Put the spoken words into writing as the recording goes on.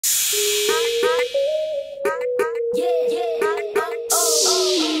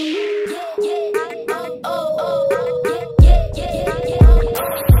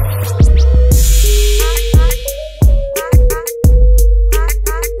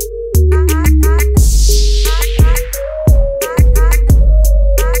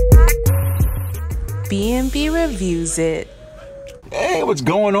Reviews It. Hey, what's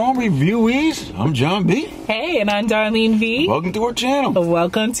going on, reviewees? I'm John B. Hey, and I'm Darlene V. Welcome to our channel.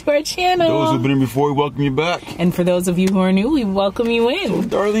 Welcome to our channel. Those who've been in before, we welcome you back. And for those of you who are new, we welcome you in. So,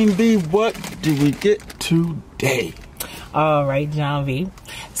 Darlene V, what did we get today? All right, John V.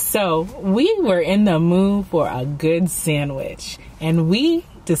 So, we were in the mood for a good sandwich, and we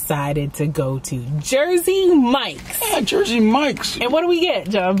decided to go to Jersey Mike's. Yeah, Jersey Mike's. And what do we get,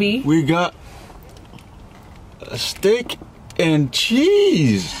 John V? We got a steak and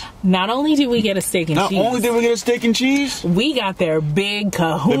cheese. Not only did we get a steak and cheese. Not only did we get a steak and cheese, we got their Big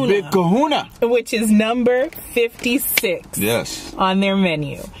Kahuna. the Big Kahuna, which is number 56. Yes. On their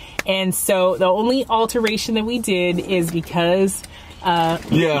menu. And so the only alteration that we did is because yeah,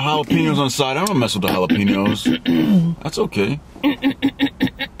 jalapenos on the side. I don't mess with the jalapenos. That's okay.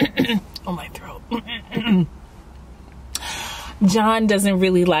 Oh, my throat. John doesn't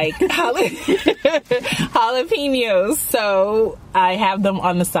really like jalapenos, so I have them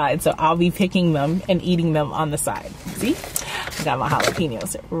on the side. So I'll be picking them and eating them on the side. See? I got my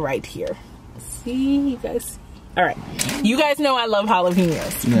jalapenos right here. See? You guys see? All right. You guys know I love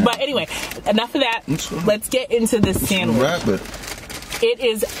jalapenos. Yeah. But anyway, enough of that. Let's get into this sandwich. Wrap it. It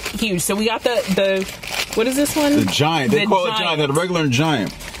is huge. So we got the what is this one? The giant. They call it giant. The regular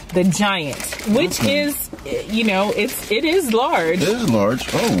giant. The giant, which is, you know, it is large. It is large.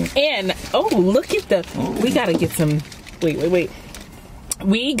 Oh. And look at the. Oh. We gotta get some. Wait.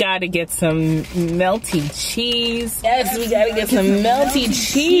 We gotta get some melty cheese. Yes, we gotta get some melty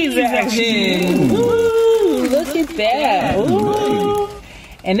cheese action. Ooh, look at that. Ooh.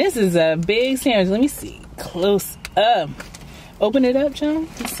 And this is a big sandwich. Let me see close up. Open it up, John.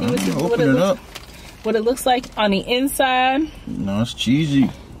 Let's see what it looks like on the inside. No, it's cheesy.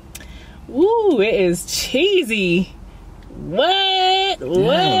 Ooh, it is cheesy. What? Yeah,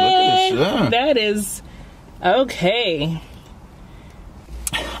 look at this. Yeah. That is okay.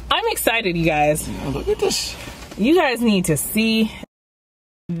 I'm excited, you guys. Yeah, look at this. You guys need to see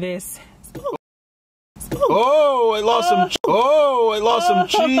this. Oh, I lost some. Oh, I lost some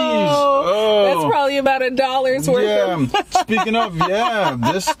cheese. Oh, that's probably about $1 worth. Yeah. Speaking of,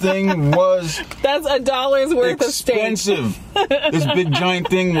 this thing was. That's $1 worth expensive. Of steak. This big giant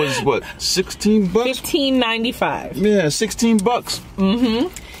thing was what? $16? $15.95. Yeah, $16.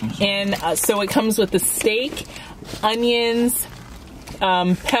 Mm-hmm. And so it comes with the steak, onions,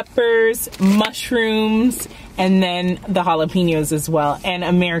 peppers, mushrooms, and then the jalapenos as well, and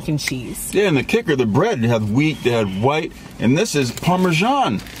American cheese. Yeah, and the kicker, the bread, they had wheat, they had white, and this is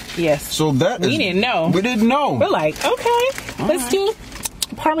Parmesan. Yes. So we didn't know. We didn't know. We're like, okay, let's do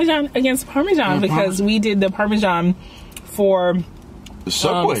Parmesan against Parmesan because we did the Parmesan for the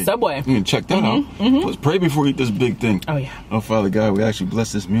Subway. You can check that out. Let's pray before we eat this big thing. Oh, yeah. Oh, Father God, we actually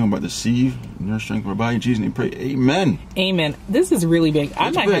bless this meal by the seed, your strength, our body, Jesus, and we pray, amen. Amen. This is really big. I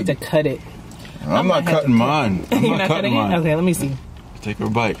might have to cut it. I'm not cutting mine. I'm not cutting mine. Okay, let me see. Take a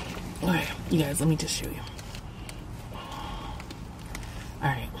bite. All right, you guys, let me just show you. All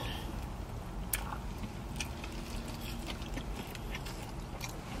right.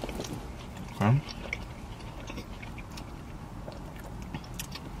 Okay.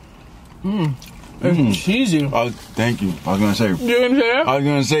 It's cheesy. Thank you. I was gonna say. You didn't say that? I was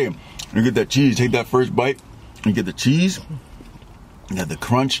gonna say. You get that cheese. Take that first bite. You get the cheese. You got the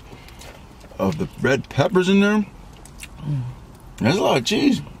crunch of the red peppers in there. There's a lot of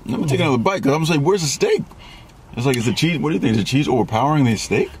cheese. Let me take another bite because I'm gonna say, where's the steak? It's like, is the cheese? What do you think? Is the cheese overpowering the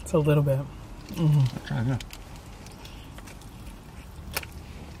steak? It's a little bit. Try it out.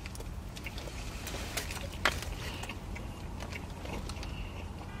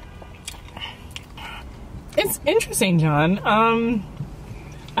 It's interesting, John.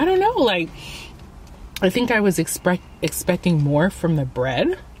 I don't know. Like, I think I was expecting more from the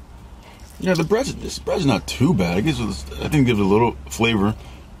bread. Yeah, this bread's not too bad. I think it gives a little flavor,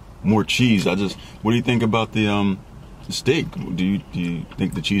 more cheese. What do you think about the steak? Do you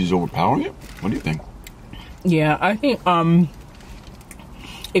think the cheese is overpowering it? What do you think? Yeah, I think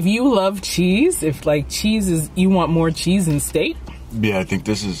if you love cheese, if like cheese is, you want more cheese in steak. Yeah, I think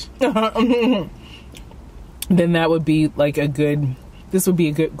this is. Then that would be like this would be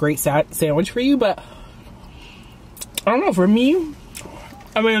a great sandwich for you. But I don't know, for me,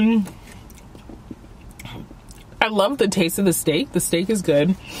 I mean, I love the taste of the steak. The steak is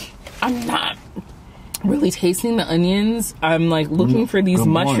good. I'm not really tasting the onions. I'm like looking for these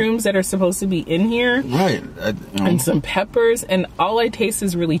mushrooms that are supposed to be in here. Right. And some peppers, and all I taste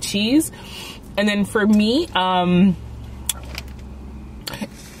is really cheese. And then for me, I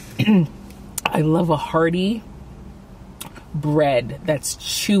love a hearty bread that's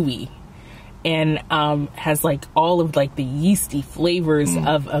chewy. and has like all of like the yeasty flavors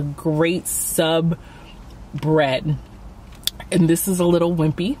of a great sub bread. And this is a little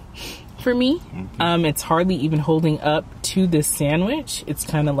wimpy for me. It's hardly even holding up to this sandwich. It's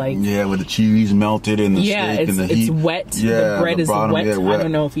kind of like, yeah, with the cheese melted and the steak and the heat. It's wet. Yeah, the bread is bottom, wet. yeah, wet. I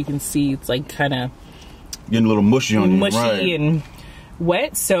don't know if you can see. It's like kind of getting a little mushy on you. Mushy and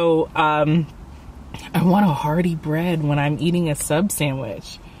wet. So I want a hearty bread when I'm eating a sub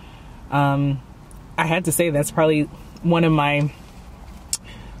sandwich. I had to say that's probably one of my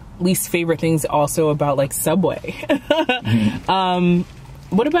least favorite things also about like Subway.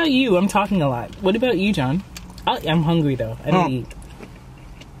 What about you? I'm talking a lot. What about you, John? I'm hungry though. I didn't eat.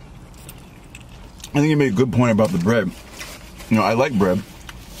 I think you made a good point about the bread. You know, I like bread,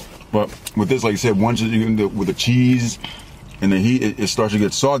 but with this, like you said, once you with the cheese and the heat, it starts to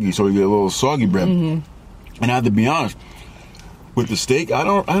get soggy. So you get a little soggy bread. And I have to be honest, with the steak, I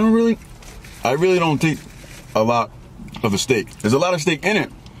really don't take a lot of the steak. There's a lot of steak in it.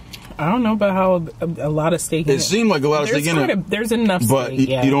 I don't know about how a lot of steak in it. It seemed like a lot of steak in it. There's enough but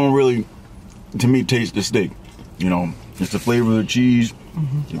steak, you don't really, to me, taste the steak. You know, it's the flavor of the cheese,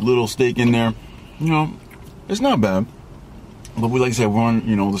 a little steak in there. You know, it's not bad. But like I said, we're on,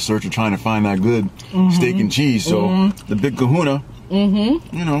 the search of trying to find that good steak and cheese. So the Big Kahuna,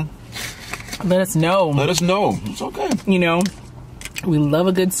 let us know. Let us know. It's okay. We love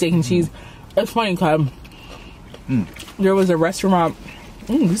a good steak and cheese. It's funny, because there was a restaurant.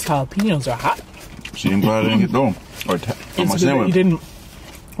 These jalapenos are hot. See, I'm glad I didn't get those. Or on my sandwich. You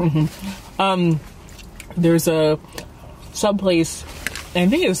didn't. There's a sub place,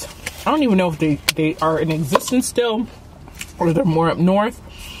 and I think I don't even know if they are in existence still, or they're more up north,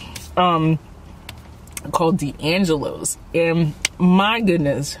 called D'Angelo's. And my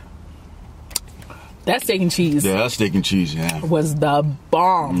goodness, that steak and cheese. Yeah, that steak and cheese, was the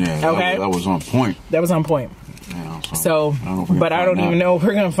bomb. Yeah, okay? that was on point. That was on point. Yeah, so I don't even know if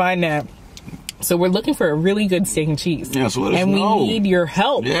we're going to find that. So we're looking for a really good steak and cheese. Yeah, so let us know. And we need your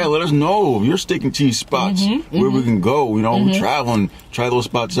help. Yeah, let us know your steak and cheese spots, where we can go. We're traveling, try those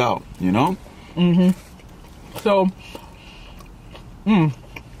spots out, So,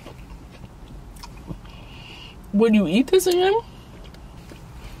 would you eat this again?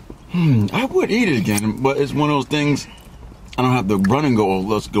 I would eat it again, but it's one of those things. I don't have to run and go,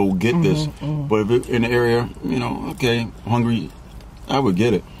 let's go get this. But if it's in the area, okay, hungry, I would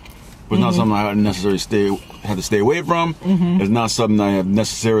get it. But it's not something I necessarily have to stay away from. It's not something I have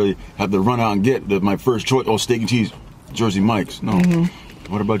necessarily have to run out and get. My first choice, steak and cheese, Jersey Mike's. No.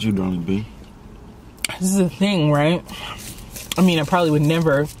 What about you, darling B? This is the thing, right? I mean, I probably would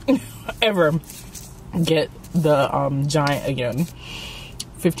never, ever get the giant again.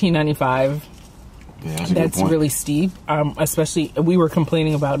 $15.95. Yeah, that's really steep. Especially, we were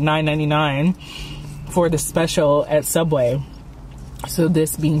complaining about $9.99 for the special at Subway. So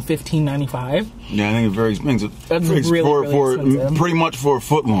this being $15.95. Yeah, I think it's very expensive. That's really expensive. Pretty much for a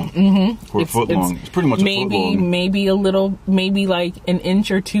foot long. For a foot long, it's pretty much a foot long. Maybe a little, maybe like an inch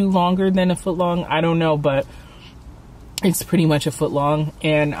or two longer than a foot long. I don't know, but it's pretty much a foot long.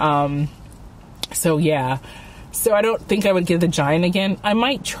 And so yeah, so I don't think I would get the giant again. I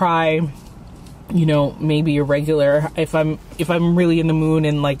might try, maybe a regular if I'm really in the mood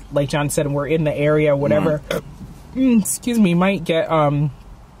and like John said, we're in the area or whatever. Excuse me, might get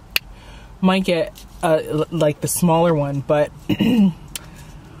like the smaller one, but it's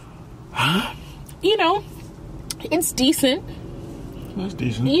decent. That's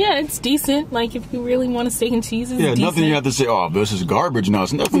decent. Yeah, it's decent. Like if you really want a steak and cheese, it's decent. Nothing you have to say, this is garbage. No,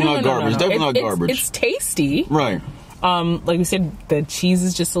 it's definitely not garbage. It's definitely not garbage. It's tasty. Right. Like we said, the cheese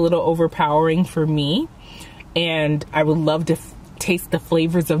is just a little overpowering for me, and I would love to taste the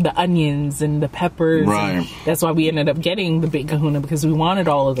flavors of the onions and the peppers. Right. That's why we ended up getting the Big Kahuna, because we wanted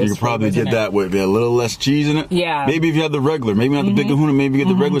all of those. You could probably get that with a little less cheese in it. Yeah. Maybe if you had the regular, maybe not the Big Kahuna, maybe you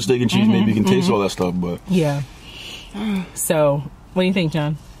get the regular steak and cheese. Maybe you can taste all that stuff. But yeah. So, what do you think,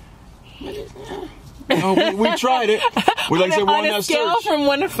 John? We tried it. We like said, we're on that scale search. From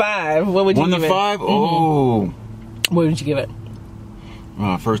 1 to 5, what would you give it? 1 to 5? Oh. What would you give it?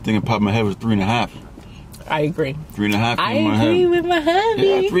 First thing that popped in my head was 3.5. I agree. 3.5. I agree with my hubby.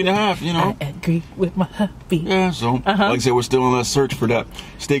 Yeah, 3.5. I agree with my hubby. Yeah. So, like I said, we're still on that search for that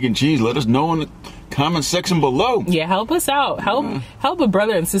steak and cheese. Let us know in the comment section below. Yeah, help us out. Help a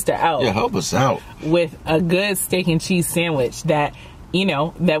brother and sister out. Yeah, help us out with a good steak and cheese sandwich that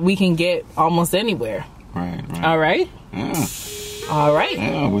that we can get almost anywhere. Right. All right. Yeah. All right.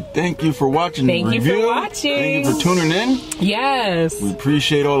 Yeah, we thank you for watching the review. Thank you for watching. Thank you for tuning in. Yes. We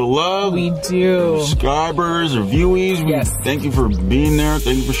appreciate all the love. We do. Subscribers or viewees. Yes. Thank you for being there.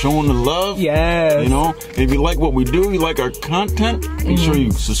 Thank you for showing the love. Yes. You know, if you like what we do, you like our content, make sure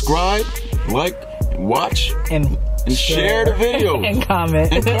you subscribe, like, watch, and share the video. And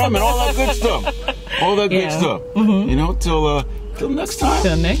comment. And comment, all that good stuff. All that good stuff. You know, till next time.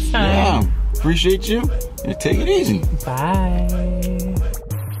 Till next time. Yeah. Appreciate you. And take it easy. Bye.